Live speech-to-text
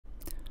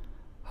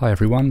Hi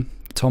everyone,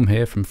 Tom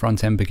here from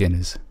Front End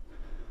Beginners.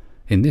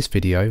 In this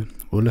video,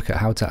 we'll look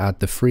at how to add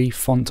the free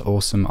Font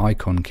Awesome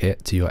icon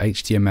kit to your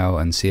HTML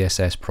and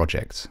CSS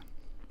projects.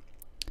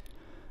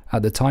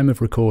 At the time of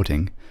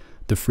recording,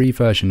 the free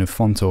version of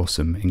Font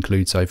Awesome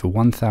includes over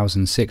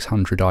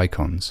 1,600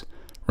 icons,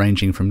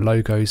 ranging from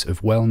logos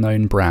of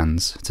well-known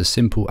brands to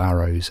simple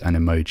arrows and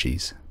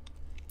emojis.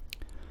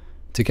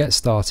 To get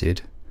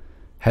started,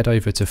 head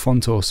over to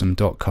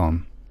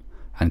fontawesome.com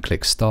and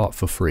click Start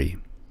for free.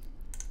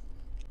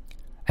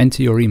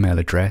 Enter your email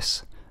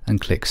address and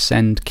click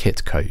Send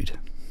Kit Code.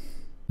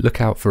 Look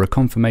out for a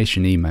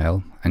confirmation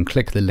email and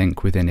click the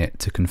link within it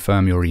to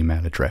confirm your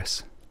email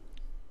address.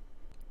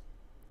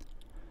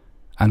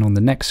 And on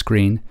the next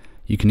screen,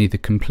 you can either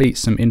complete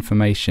some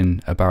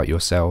information about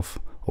yourself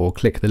or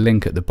click the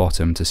link at the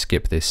bottom to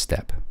skip this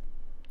step.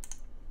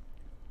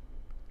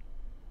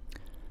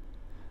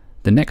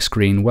 The next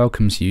screen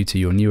welcomes you to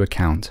your new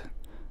account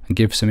and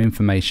gives some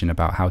information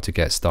about how to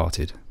get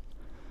started.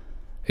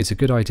 It's a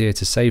good idea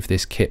to save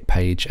this kit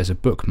page as a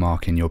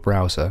bookmark in your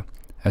browser,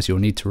 as you'll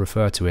need to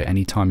refer to it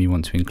anytime you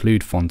want to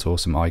include Font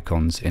Awesome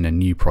icons in a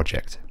new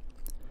project.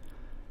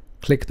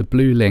 Click the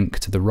blue link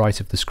to the right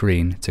of the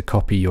screen to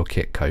copy your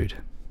kit code.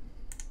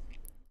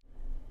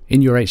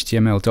 In your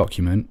HTML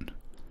document,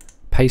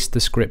 paste the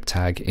script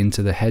tag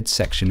into the head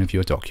section of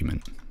your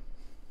document.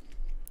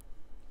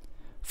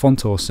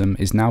 Font Awesome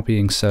is now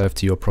being served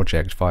to your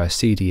project via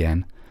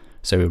CDN,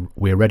 so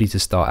we're ready to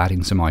start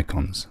adding some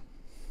icons.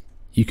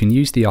 You can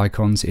use the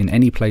icons in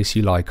any place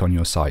you like on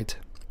your site.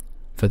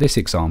 For this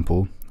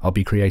example, I'll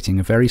be creating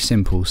a very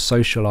simple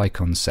social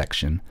icons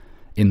section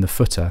in the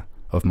footer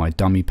of my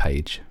dummy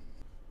page.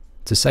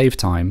 To save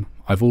time,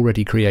 I've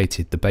already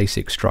created the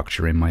basic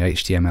structure in my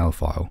HTML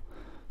file,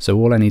 so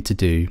all I need to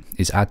do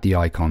is add the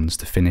icons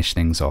to finish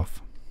things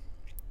off.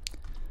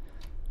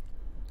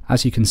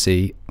 As you can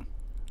see,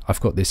 I've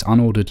got this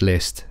unordered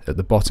list at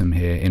the bottom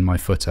here in my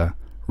footer,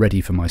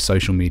 ready for my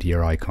social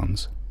media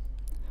icons.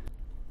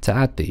 To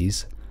add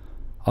these,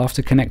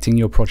 after connecting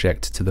your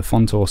project to the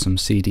Font Awesome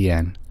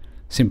CDN,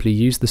 simply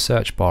use the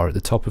search bar at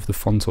the top of the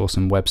Font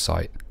Awesome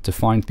website to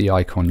find the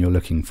icon you're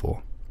looking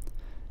for.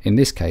 In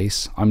this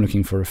case, I'm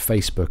looking for a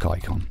Facebook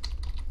icon.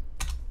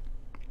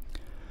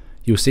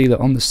 You'll see that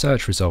on the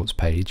search results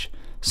page,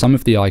 some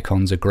of the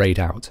icons are grayed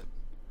out.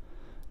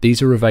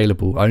 These are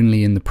available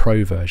only in the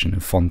Pro version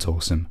of Font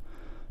Awesome,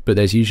 but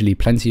there's usually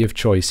plenty of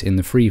choice in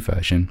the free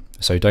version,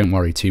 so don't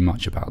worry too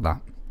much about that.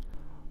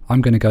 I'm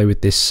going to go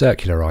with this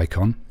circular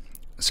icon,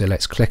 so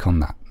let's click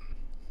on that.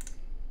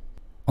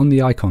 On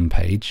the icon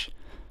page,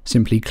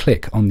 simply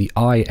click on the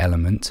I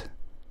element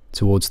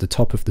towards the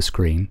top of the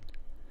screen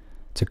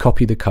to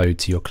copy the code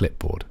to your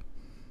clipboard.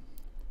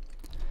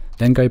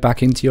 Then go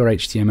back into your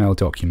HTML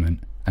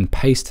document and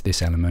paste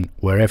this element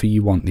wherever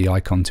you want the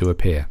icon to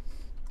appear.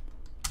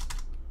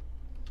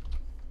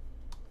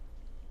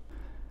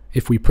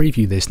 If we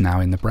preview this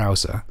now in the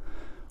browser,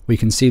 we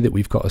can see that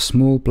we've got a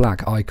small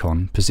black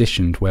icon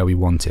positioned where we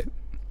want it.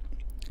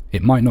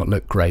 It might not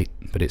look great,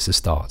 but it's a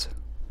start.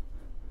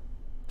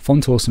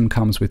 Font Awesome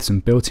comes with some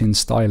built-in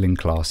styling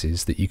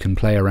classes that you can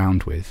play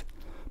around with,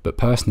 but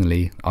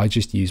personally I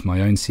just use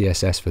my own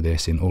CSS for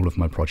this in all of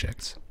my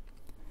projects.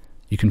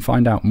 You can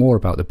find out more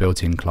about the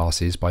built-in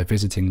classes by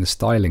visiting the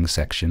styling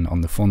section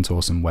on the Font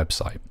Awesome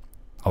website.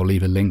 I'll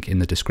leave a link in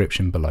the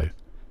description below.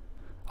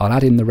 I'll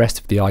add in the rest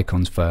of the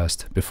icons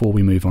first before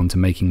we move on to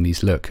making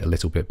these look a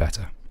little bit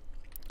better.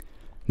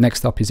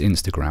 Next up is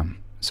Instagram,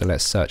 so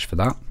let's search for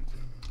that.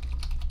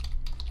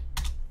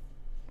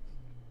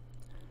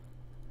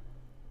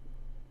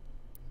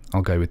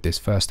 I'll go with this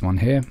first one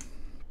here.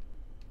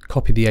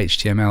 Copy the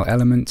HTML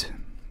element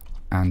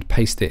and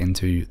paste it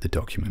into the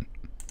document.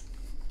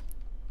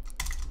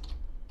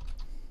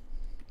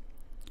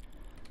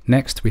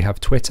 Next we have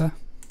Twitter.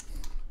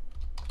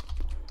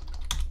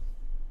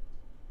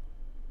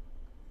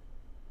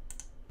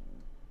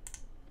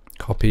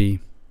 Copy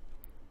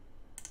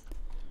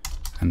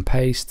and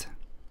paste,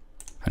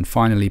 and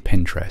finally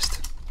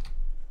Pinterest.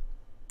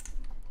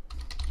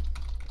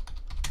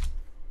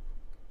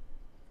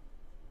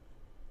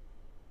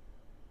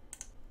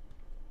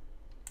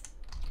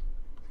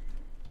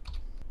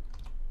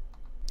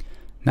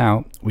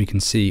 Now we can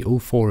see all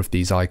four of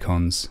these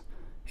icons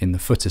in the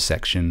footer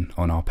section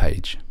on our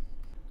page.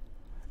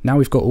 Now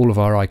we've got all of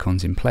our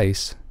icons in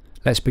place,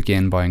 let's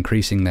begin by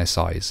increasing their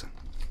size.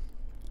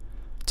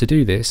 To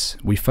do this,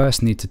 we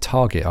first need to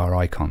target our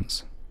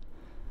icons.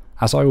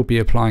 As I will be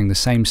applying the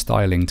same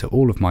styling to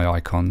all of my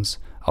icons,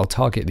 I'll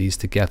target these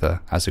together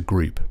as a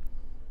group.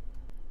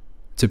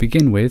 To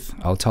begin with,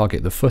 I'll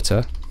target the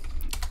footer,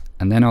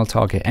 and then I'll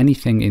target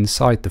anything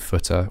inside the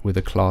footer with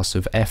a class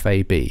of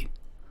FAB,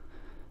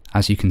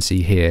 as you can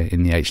see here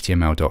in the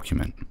HTML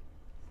document.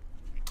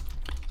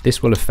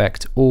 This will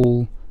affect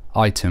all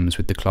items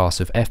with the class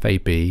of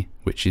FAB,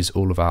 which is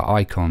all of our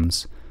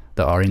icons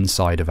that are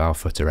inside of our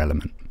footer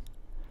element.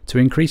 To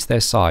increase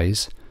their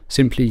size,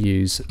 simply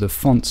use the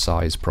font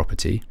size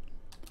property.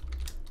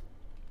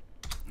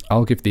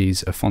 I'll give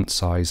these a font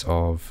size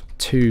of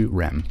 2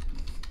 rem.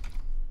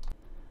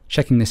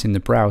 Checking this in the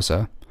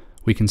browser,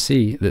 we can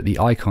see that the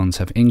icons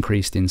have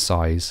increased in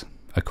size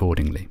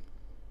accordingly.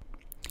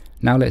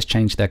 Now let's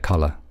change their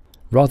colour.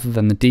 Rather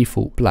than the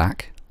default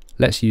black,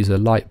 let's use a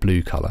light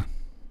blue colour.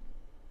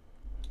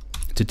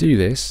 To do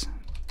this,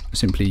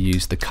 simply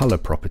use the colour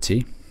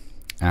property,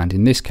 and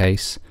in this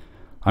case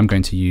I'm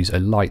going to use a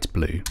light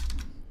blue.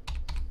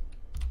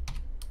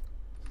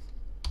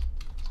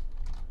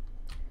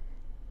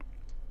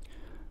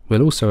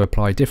 We'll also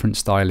apply different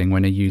styling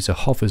when a user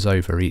hovers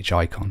over each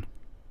icon.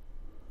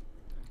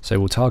 So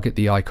we'll target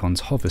the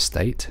icon's hover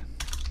state,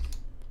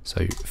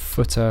 so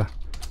footer.fab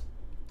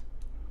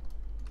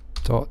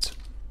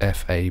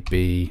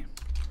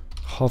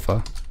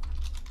hover,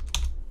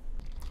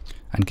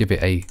 and give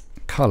it a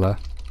colour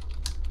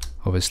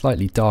of a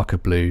slightly darker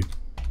blue.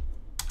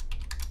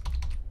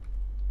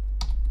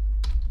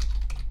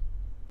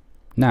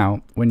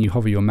 Now, when you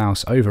hover your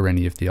mouse over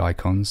any of the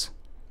icons,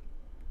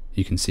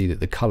 you can see that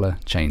the colour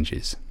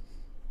changes.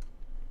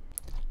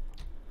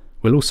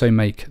 We'll also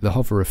make the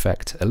hover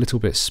effect a little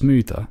bit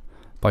smoother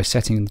by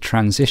setting the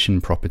transition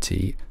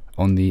property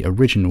on the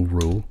original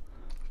rule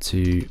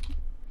to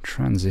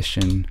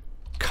transition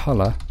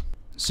colour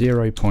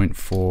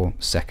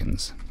 0.4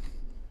 seconds.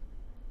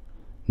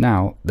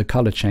 Now the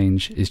colour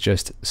change is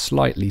just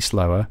slightly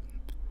slower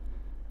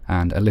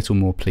and a little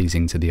more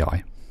pleasing to the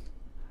eye.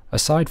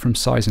 Aside from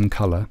size and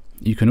colour,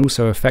 you can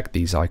also affect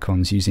these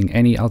icons using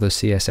any other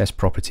CSS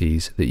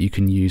properties that you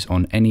can use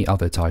on any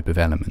other type of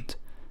element.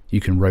 You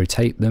can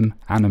rotate them,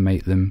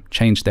 animate them,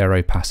 change their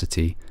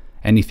opacity,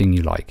 anything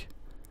you like.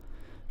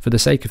 For the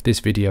sake of this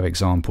video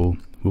example,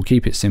 we'll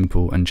keep it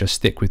simple and just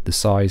stick with the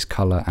size,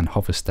 colour and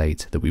hover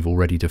state that we've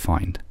already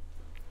defined.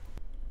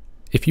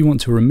 If you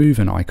want to remove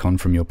an icon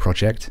from your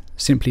project,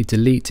 simply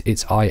delete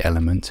its eye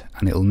element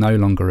and it will no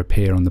longer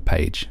appear on the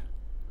page.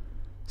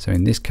 So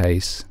in this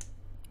case,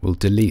 we'll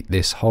delete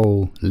this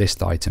whole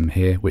list item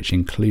here, which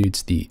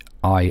includes the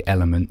eye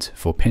element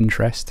for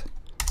Pinterest.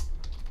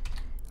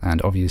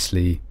 And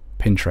obviously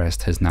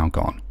Pinterest has now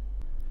gone.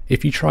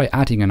 If you try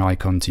adding an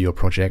icon to your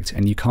project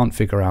and you can't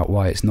figure out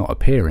why it's not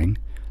appearing,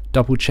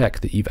 double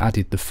check that you've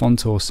added the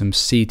Font Awesome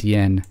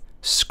CDN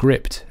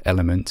script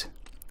element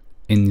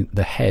in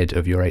the head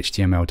of your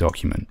HTML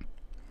document.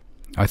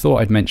 I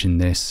thought I'd mention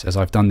this as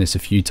I've done this a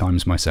few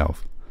times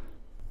myself.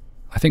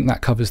 I think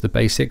that covers the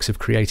basics of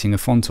creating a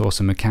Font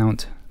Awesome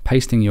account,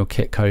 pasting your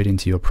kit code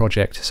into your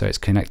project so it's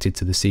connected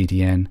to the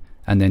CDN,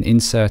 and then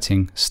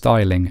inserting,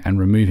 styling and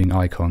removing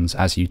icons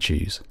as you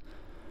choose.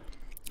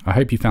 I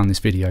hope you found this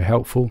video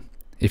helpful.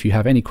 If you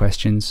have any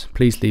questions,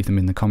 please leave them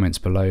in the comments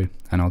below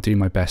and I'll do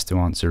my best to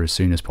answer as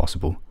soon as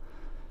possible.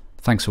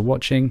 Thanks for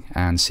watching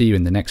and see you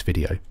in the next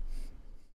video.